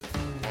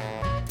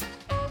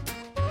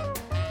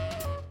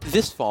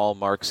This fall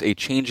marks a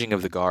changing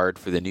of the guard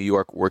for the New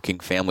York Working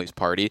Families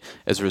Party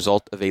as a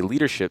result of a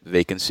leadership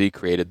vacancy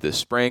created this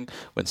spring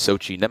when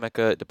Sochi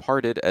Nemeka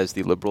departed as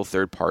the Liberal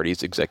Third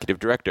Party's executive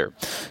director.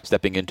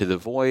 Stepping into the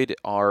void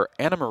are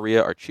Anna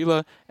Maria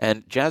Archila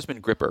and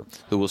Jasmine Gripper,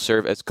 who will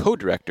serve as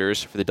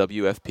co-directors for the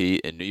WFP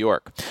in New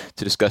York.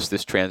 To discuss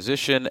this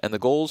transition and the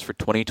goals for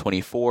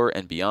 2024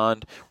 and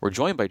beyond, we're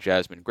joined by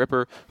Jasmine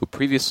Gripper, who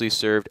previously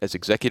served as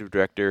executive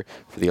director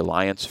for the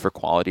Alliance for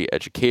Quality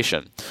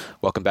Education.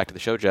 Welcome back to the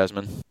show, Jasmine.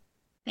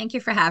 Thank you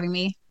for having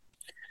me.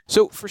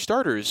 So, for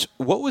starters,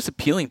 what was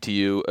appealing to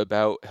you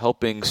about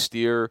helping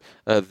steer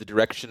the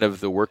direction of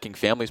the Working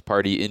Families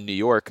Party in New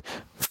York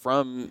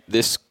from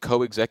this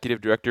co-executive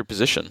director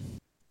position?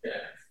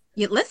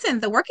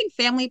 Listen, the Working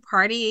Family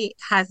Party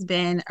has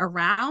been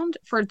around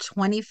for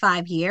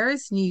 25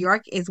 years. New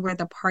York is where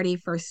the party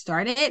first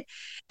started.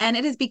 And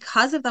it is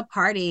because of the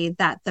party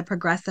that the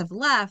progressive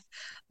left,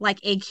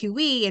 like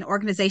AQE and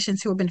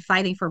organizations who have been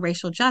fighting for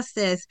racial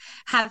justice,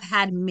 have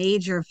had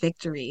major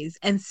victories.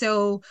 And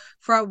so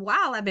for a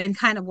while, I've been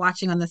kind of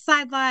watching on the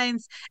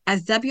sidelines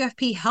as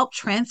WFP helped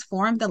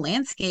transform the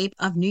landscape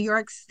of New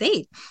York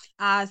State.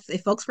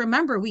 If folks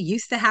remember, we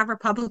used to have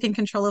Republican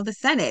control of the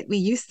Senate. We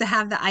used to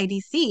have the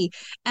IDC.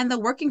 And the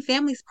Working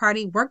Families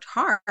Party worked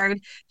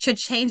hard to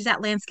change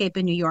that landscape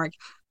in New York.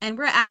 And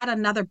we're at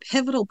another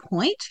pivotal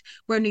point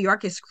where New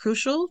York is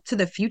crucial to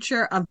the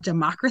future of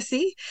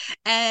democracy.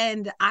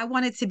 And I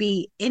wanted to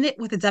be in it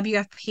with the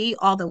WFP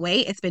all the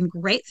way. It's been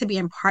great to be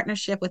in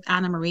partnership with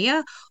Anna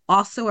Maria,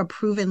 also a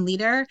proven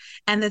leader.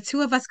 And the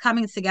two of us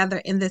coming together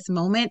in this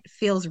moment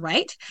feels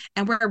right.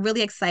 And we're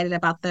really excited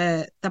about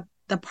the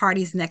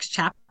party's next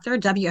chapter,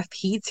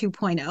 WFP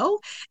 2.0,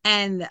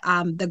 and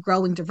the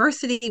growing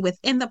diversity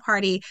within the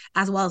party,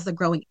 as well as the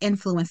growing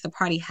influence the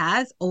party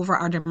has over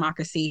our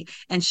democracy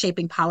and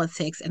shaping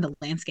politics in the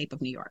landscape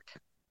of New York.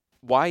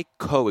 Why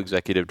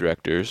co-executive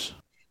directors?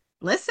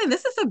 Listen,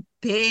 this is a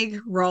big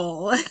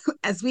role.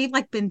 As we've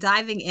been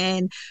diving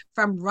in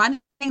from running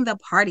the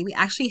party, we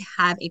actually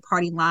have a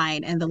party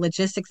line and the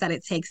logistics that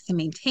it takes to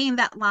maintain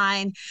that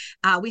line.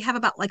 We have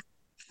about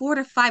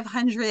 400 to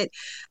 500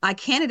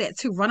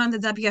 candidates who run on the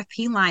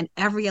WFP line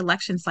every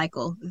election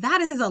cycle.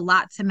 That is a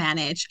lot to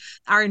manage.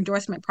 Our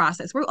endorsement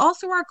process. We're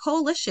also our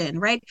coalition,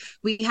 right?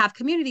 We have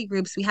community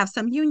groups, we have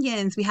some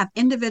unions, we have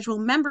individual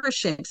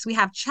memberships, we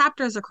have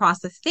chapters across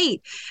the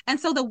state. And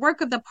so the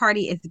work of the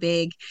party is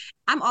big.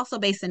 I'm also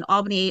based in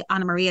Albany.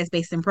 Anna Maria is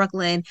based in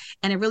Brooklyn.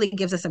 And it really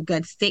gives us a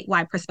good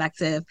statewide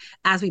perspective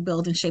as we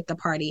build and shape the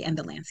party and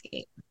the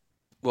landscape.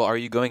 Well, are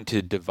you going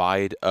to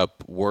divide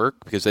up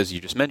work? Because as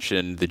you just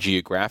mentioned, the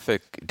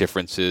geographic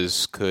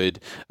differences could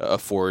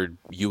afford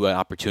you an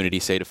opportunity,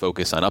 say, to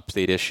focus on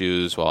upstate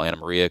issues, while Anna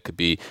Maria could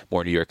be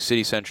more New York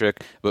City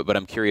centric. But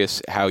I'm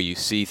curious how you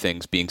see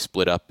things being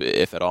split up,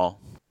 if at all.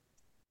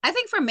 I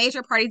think for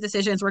major party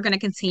decisions, we're going to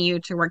continue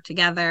to work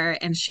together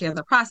and share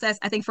the process.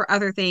 I think for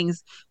other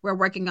things, we're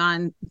working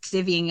on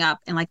divvying up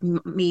and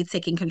me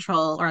taking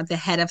control or the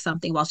head of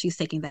something while she's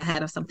taking the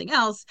head of something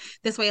else.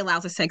 This way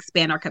allows us to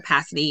expand our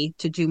capacity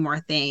to do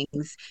more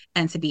things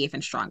and to be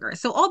even stronger.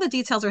 So all the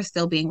details are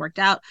still being worked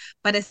out,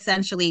 but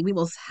essentially we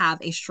will have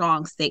a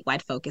strong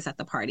statewide focus at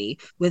the party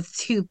with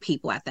two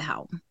people at the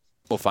helm.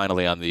 Well,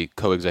 finally, on the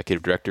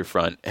co-executive director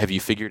front, have you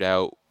figured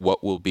out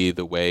what will be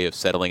the way of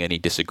settling any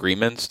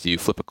disagreements? Do you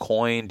flip a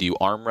coin? Do you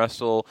arm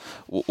wrestle?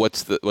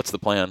 What's the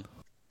plan?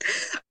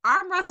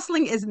 Arm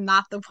wrestling is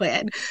not the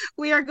plan.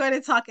 We are going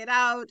to talk it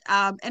out.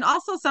 And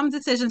also some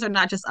decisions are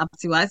not just up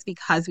to us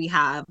because we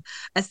have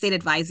a state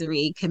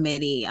advisory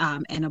committee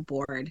and a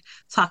board.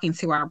 Talking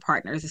to our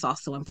partners is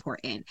also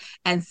important.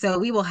 And so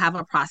we will have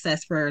a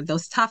process for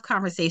those tough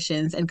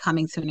conversations and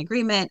coming to an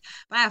agreement.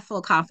 But I have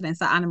full confidence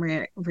that Anna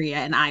Maria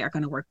and I are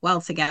going to work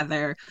well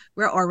together.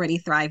 We're already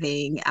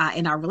thriving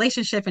in our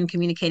relationship and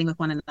communicating with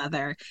one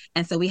another.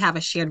 And so we have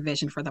a shared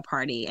vision for the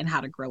party and how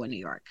to grow in New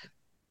York.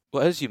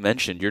 Well, as you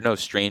mentioned, you're no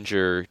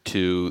stranger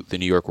to the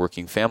New York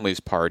Working Families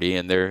Party,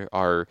 and there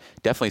are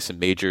definitely some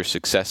major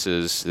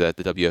successes that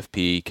the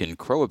WFP can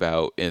crow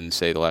about in,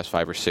 say, the last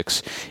 5 or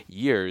 6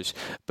 years.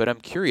 But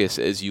I'm curious,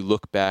 as you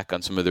look back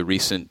on some of the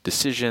recent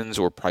decisions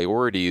or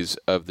priorities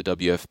of the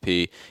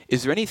WFP,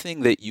 is there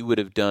anything that you would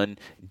have done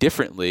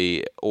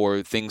differently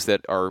or things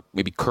that are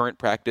maybe current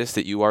practice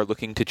that you are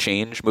looking to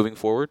change moving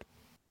forward?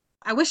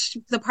 I wish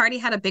the party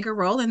had a bigger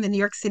role in the New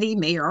York City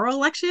mayoral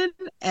election,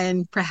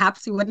 and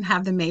perhaps we wouldn't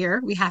have the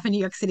mayor we have in New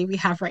York City we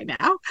have right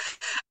now.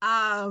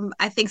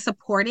 I think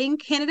supporting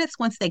candidates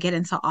once they get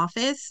into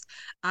office.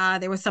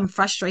 There was some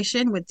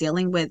frustration with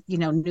dealing with,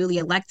 newly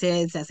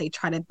electeds as they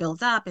try to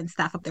build up and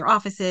staff up their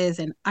offices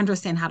and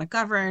understand how to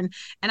govern.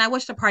 And I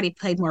wish the party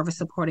played more of a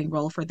supporting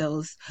role for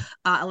those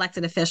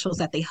elected officials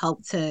that they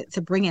helped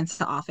to bring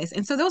into office.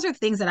 And so those are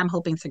things that I'm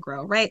hoping to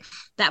grow, right?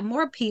 That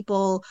more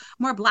people,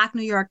 more Black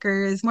New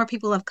Yorkers, more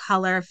people of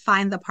color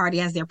find the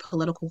party as their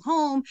political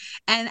home.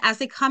 And as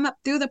they come up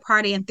through the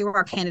party and through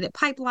our candidate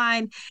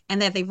pipeline,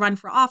 and that they run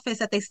for office,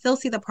 that they still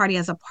see the party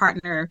as a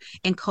partner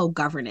in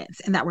co-governance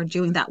and that we're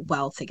doing that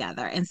well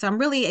together. And so I'm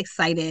really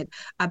excited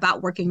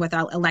about working with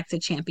our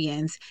elected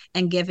champions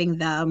and giving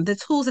them the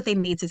tools that they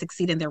need to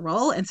succeed in their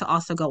role and to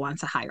also go on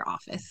to higher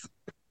office.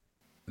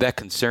 That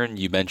concern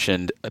you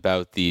mentioned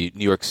about the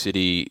New York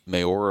City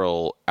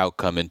mayoral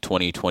outcome in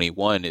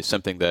 2021 is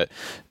something that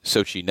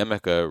Sochi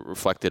Nemeka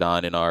reflected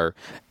on in our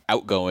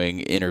outgoing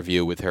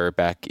interview with her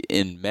back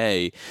in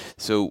May.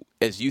 So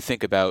as you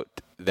think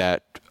about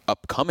that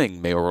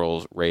upcoming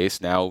mayoral race,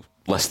 now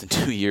less than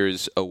 2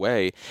 years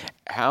away,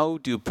 how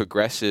do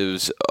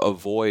progressives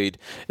avoid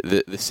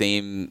the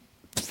same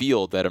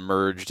field that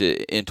emerged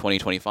in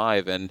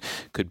 2025 and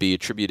could be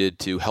attributed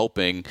to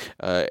helping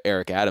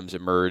Eric Adams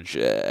emerge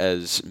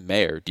as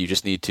mayor? Do you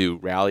just need to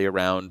rally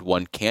around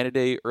one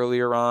candidate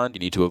earlier on? Do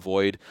you need to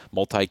avoid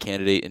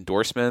multi-candidate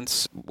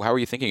endorsements? How are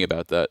you thinking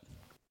about that?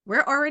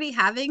 We're already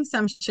having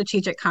some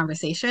strategic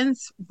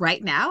conversations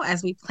right now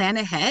as we plan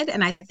ahead.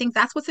 And I think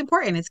that's what's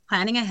important is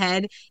planning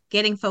ahead,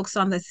 getting folks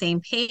on the same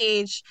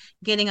page,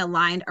 getting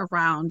aligned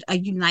around a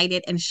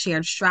united and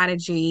shared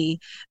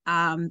strategy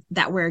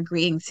that we're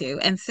agreeing to.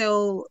 And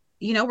so,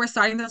 we're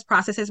starting those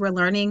processes. We're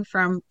learning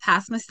from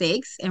past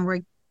mistakes, and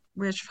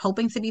we're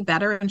hoping to be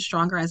better and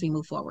stronger as we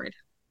move forward.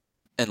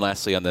 And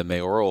lastly, on the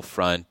mayoral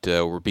front,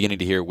 we're beginning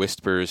to hear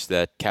whispers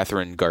that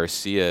Catherine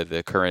Garcia,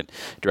 the current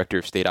director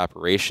of state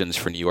operations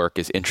for New York,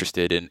 is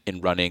interested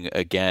in running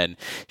again.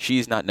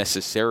 She's not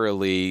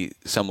necessarily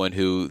someone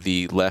who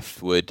the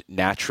left would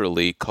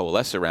naturally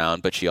coalesce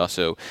around, but she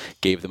also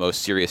gave the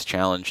most serious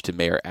challenge to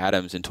Mayor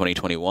Adams in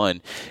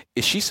 2021.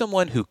 Is she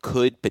someone who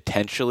could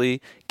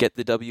potentially get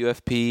the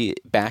WFP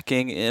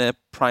backing in a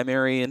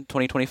primary in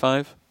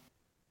 2025?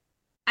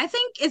 I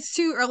think it's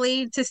too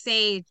early to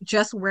say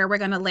just where we're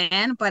going to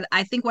land, but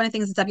I think one of the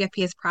things the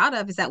WFP is proud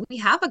of is that we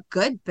have a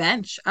good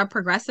bench of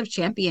progressive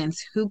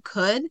champions who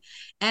could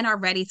and are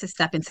ready to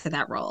step into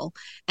that role.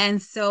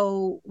 And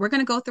so we're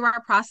going to go through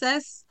our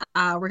process.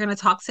 We're going to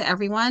talk to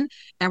everyone,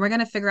 and we're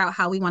going to figure out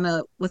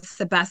what's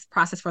the best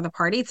process for the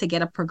party to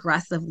get a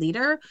progressive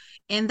leader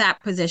in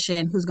that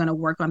position who's going to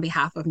work on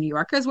behalf of New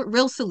Yorkers with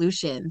real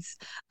solutions,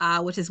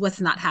 which is what's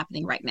not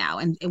happening right now.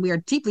 And we are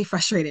deeply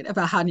frustrated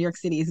about how New York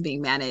City is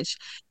being managed.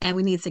 And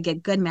we need to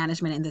get good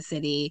management in the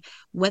city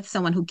with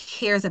someone who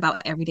cares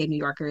about everyday New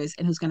Yorkers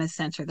and who's going to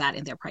center that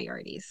in their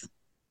priorities.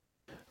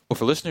 Well,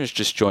 for listeners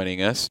just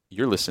joining us,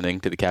 you're listening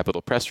to the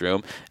Capitol Press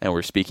Room, and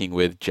we're speaking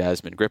with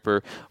Jasmine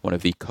Gripper, one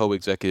of the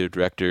co-executive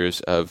directors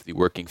of the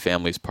Working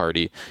Families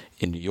Party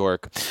in New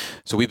York.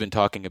 So we've been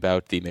talking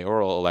about the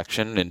mayoral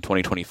election in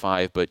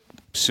 2025, but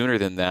sooner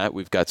than that,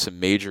 we've got some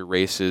major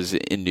races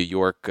in New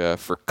York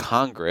for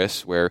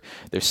Congress, where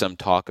there's some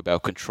talk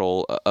about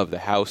control of the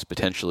House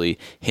potentially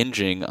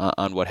hinging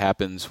on what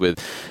happens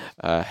with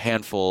a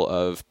handful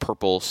of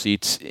purple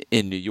seats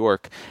in New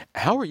York.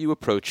 How are you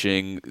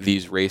approaching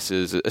these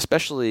races,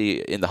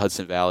 especially in the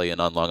Hudson Valley and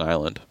on Long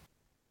Island?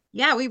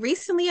 Yeah, we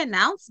recently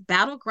announced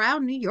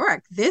Battleground New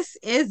York. This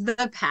is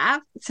the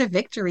path to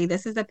victory.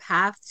 This is the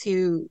path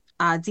to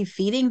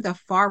defeating the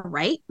far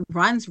right,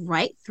 runs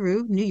right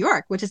through New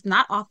York, which is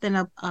not often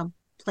a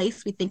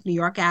place we think New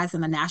York as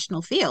in the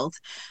national field.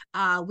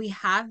 We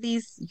have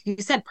these, you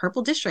said,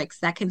 purple districts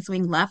that can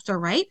swing left or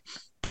right.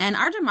 And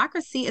our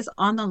democracy is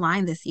on the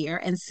line this year.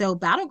 And so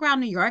Battleground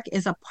New York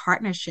is a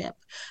partnership.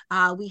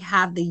 We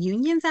have the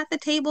unions at the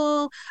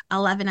table,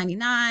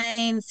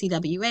 1199,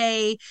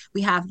 CWA.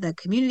 We have the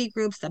community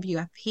groups,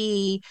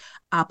 WFP,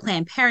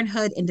 Planned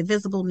Parenthood,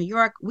 Indivisible New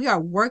York. We are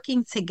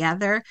working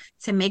together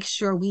to make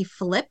sure we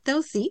flip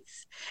those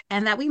seats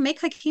and that we make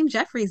Hakeem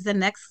Jeffries the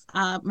next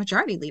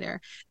majority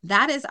leader.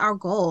 That is our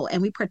goal,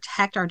 and we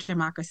protect our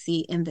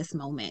democracy in this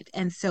moment.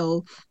 And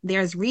so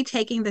there's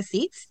retaking the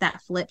seats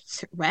that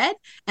flipped red,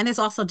 and there's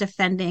also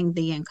defending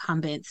the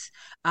incumbents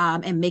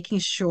and making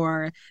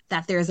sure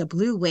that there's a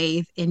blue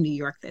wave in New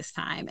York this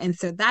time. And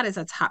so that is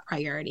a top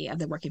priority of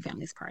the Working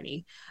Families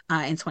Party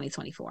in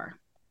 2024.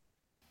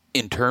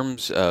 In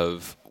terms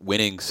of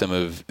winning some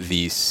of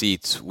these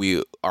seats, we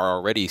are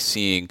already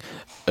seeing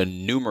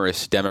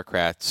numerous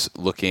Democrats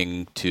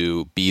looking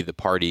to be the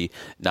party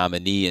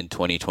nominee in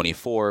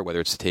 2024,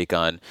 whether it's to take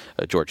on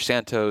George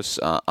Santos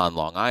on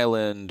Long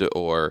Island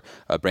or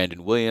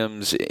Brandon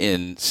Williams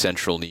in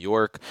central New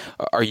York.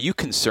 Are you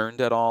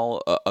concerned at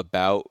all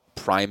about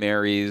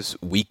primaries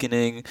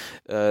weakening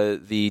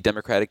the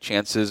Democratic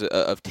chances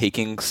of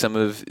taking some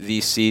of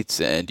these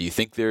seats? And do you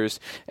think there's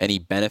any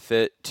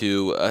benefit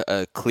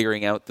to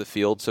clearing out the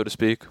field, so to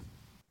speak?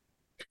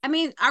 I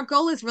mean, our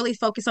goal is really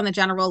focused on the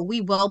general.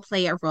 We will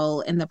play a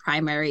role in the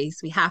primaries.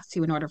 We have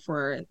to in order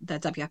for the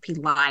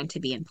WFP line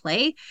to be in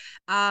play.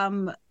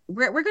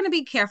 We're going to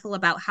be careful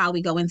about how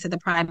we go into the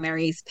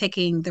primaries,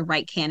 picking the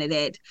right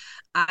candidate.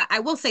 I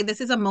will say this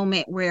is a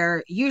moment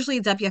where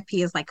usually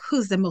WFP is like,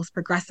 who's the most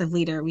progressive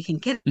leader we can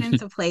get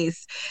into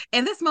place?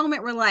 In this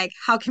moment, we're like,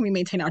 how can we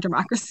maintain our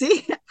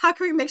democracy? How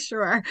can we make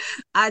sure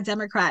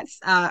Democrats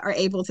are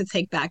able to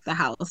take back the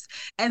House?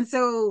 And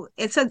so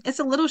it's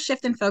a little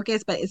shift in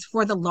focus, but it's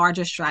for the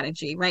larger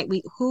strategy, right?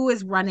 Who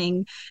is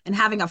running and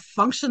having a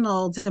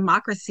functional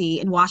democracy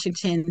in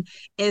Washington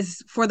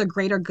is for the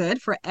greater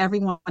good for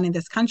everyone in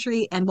this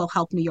country and will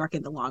help New York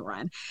in the long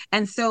run.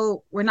 And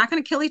so we're not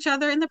going to kill each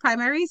other in the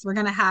primaries. We're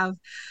going to have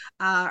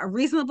a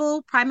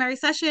reasonable primary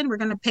session. We're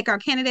going to pick our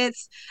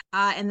candidates.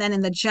 And then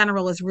in the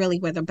general is really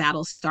where the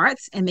battle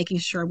starts, and making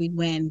sure we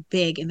win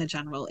big in the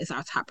general is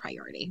our top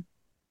priority.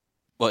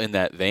 Well, in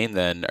that vein,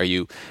 then, are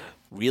you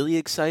really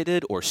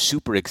excited or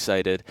super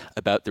excited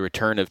about the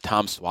return of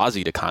Tom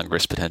Suozzi to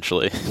Congress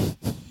potentially?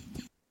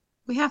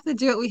 We have to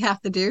do what we have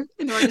to do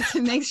in order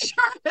to make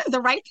sure the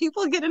right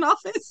people get in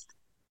office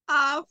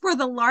for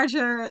the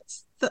larger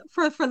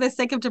for the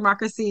sake of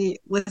democracy.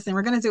 Listen,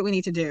 we're going to do what we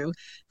need to do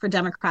for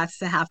Democrats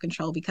to have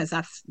control, because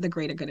that's the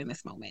greater good in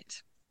this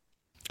moment.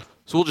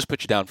 So we'll just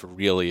put you down for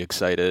really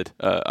excited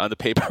on the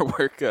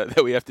paperwork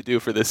that we have to do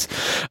for this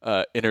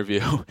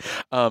interview.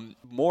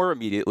 More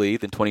immediately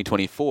than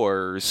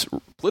 2024's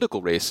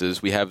political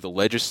races, we have the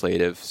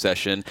legislative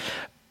session.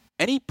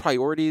 Any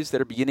priorities that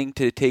are beginning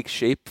to take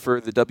shape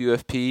for the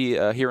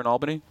WFP here in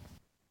Albany?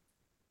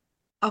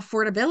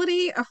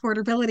 Affordability,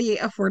 affordability,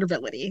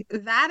 affordability.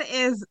 That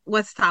is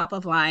what's top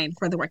of line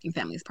for the Working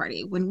Families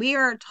Party. When we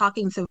are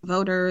talking to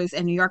voters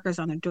and New Yorkers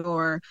on the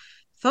door,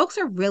 folks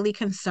are really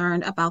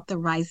concerned about the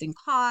rising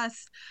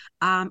costs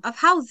of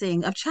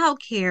housing, of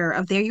childcare,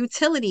 of their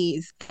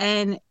utilities.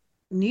 And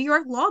New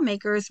York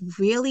lawmakers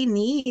really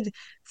need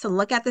to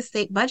look at the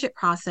state budget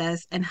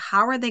process and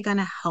how are they going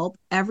to help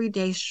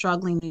everyday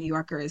struggling New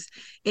Yorkers?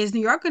 Is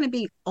New York going to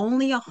be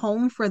only a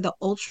home for the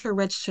ultra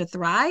rich to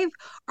thrive?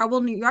 Or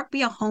will New York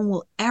be a home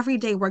where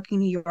everyday working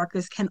New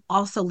Yorkers can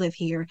also live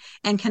here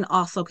and can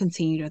also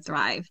continue to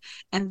thrive?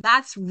 And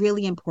that's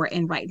really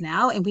important right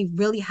now. And we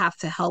really have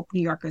to help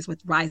New Yorkers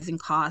with rising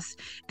costs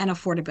and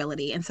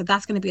affordability. And so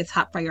that's going to be a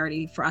top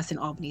priority for us in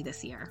Albany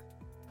this year.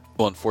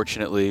 Well,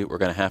 unfortunately, we're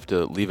going to have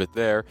to leave it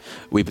there.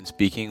 We've been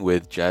speaking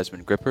with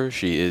Jasmine Gripper.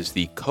 She is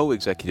the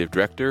co-executive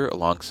director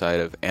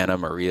alongside of Anna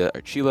Maria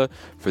Archila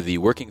for the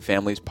Working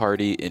Families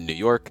Party in New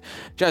York.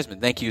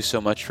 Jasmine, thank you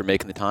so much for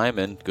making the time,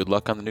 and good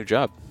luck on the new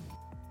job.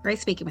 Great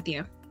speaking with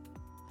you.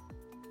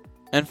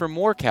 And for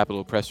more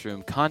Capitol Press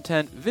Room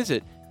content,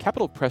 visit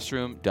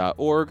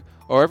capitalpressroom.org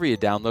or wherever you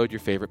download your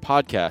favorite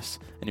podcasts.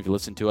 And if you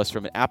listen to us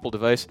from an Apple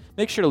device,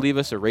 make sure to leave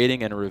us a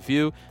rating and a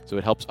review so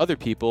it helps other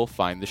people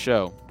find the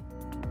show.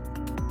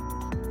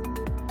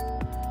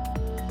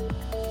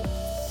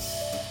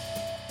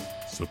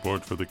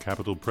 Support for the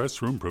Capitol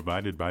Press Room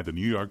provided by the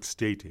New York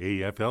State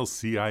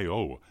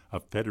AFL-CIO, a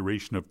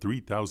federation of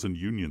 3,000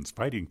 unions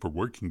fighting for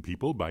working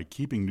people by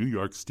keeping New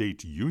York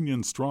State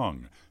union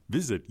strong.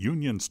 Visit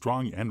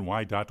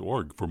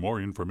unionstrongny.org for more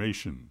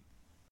information.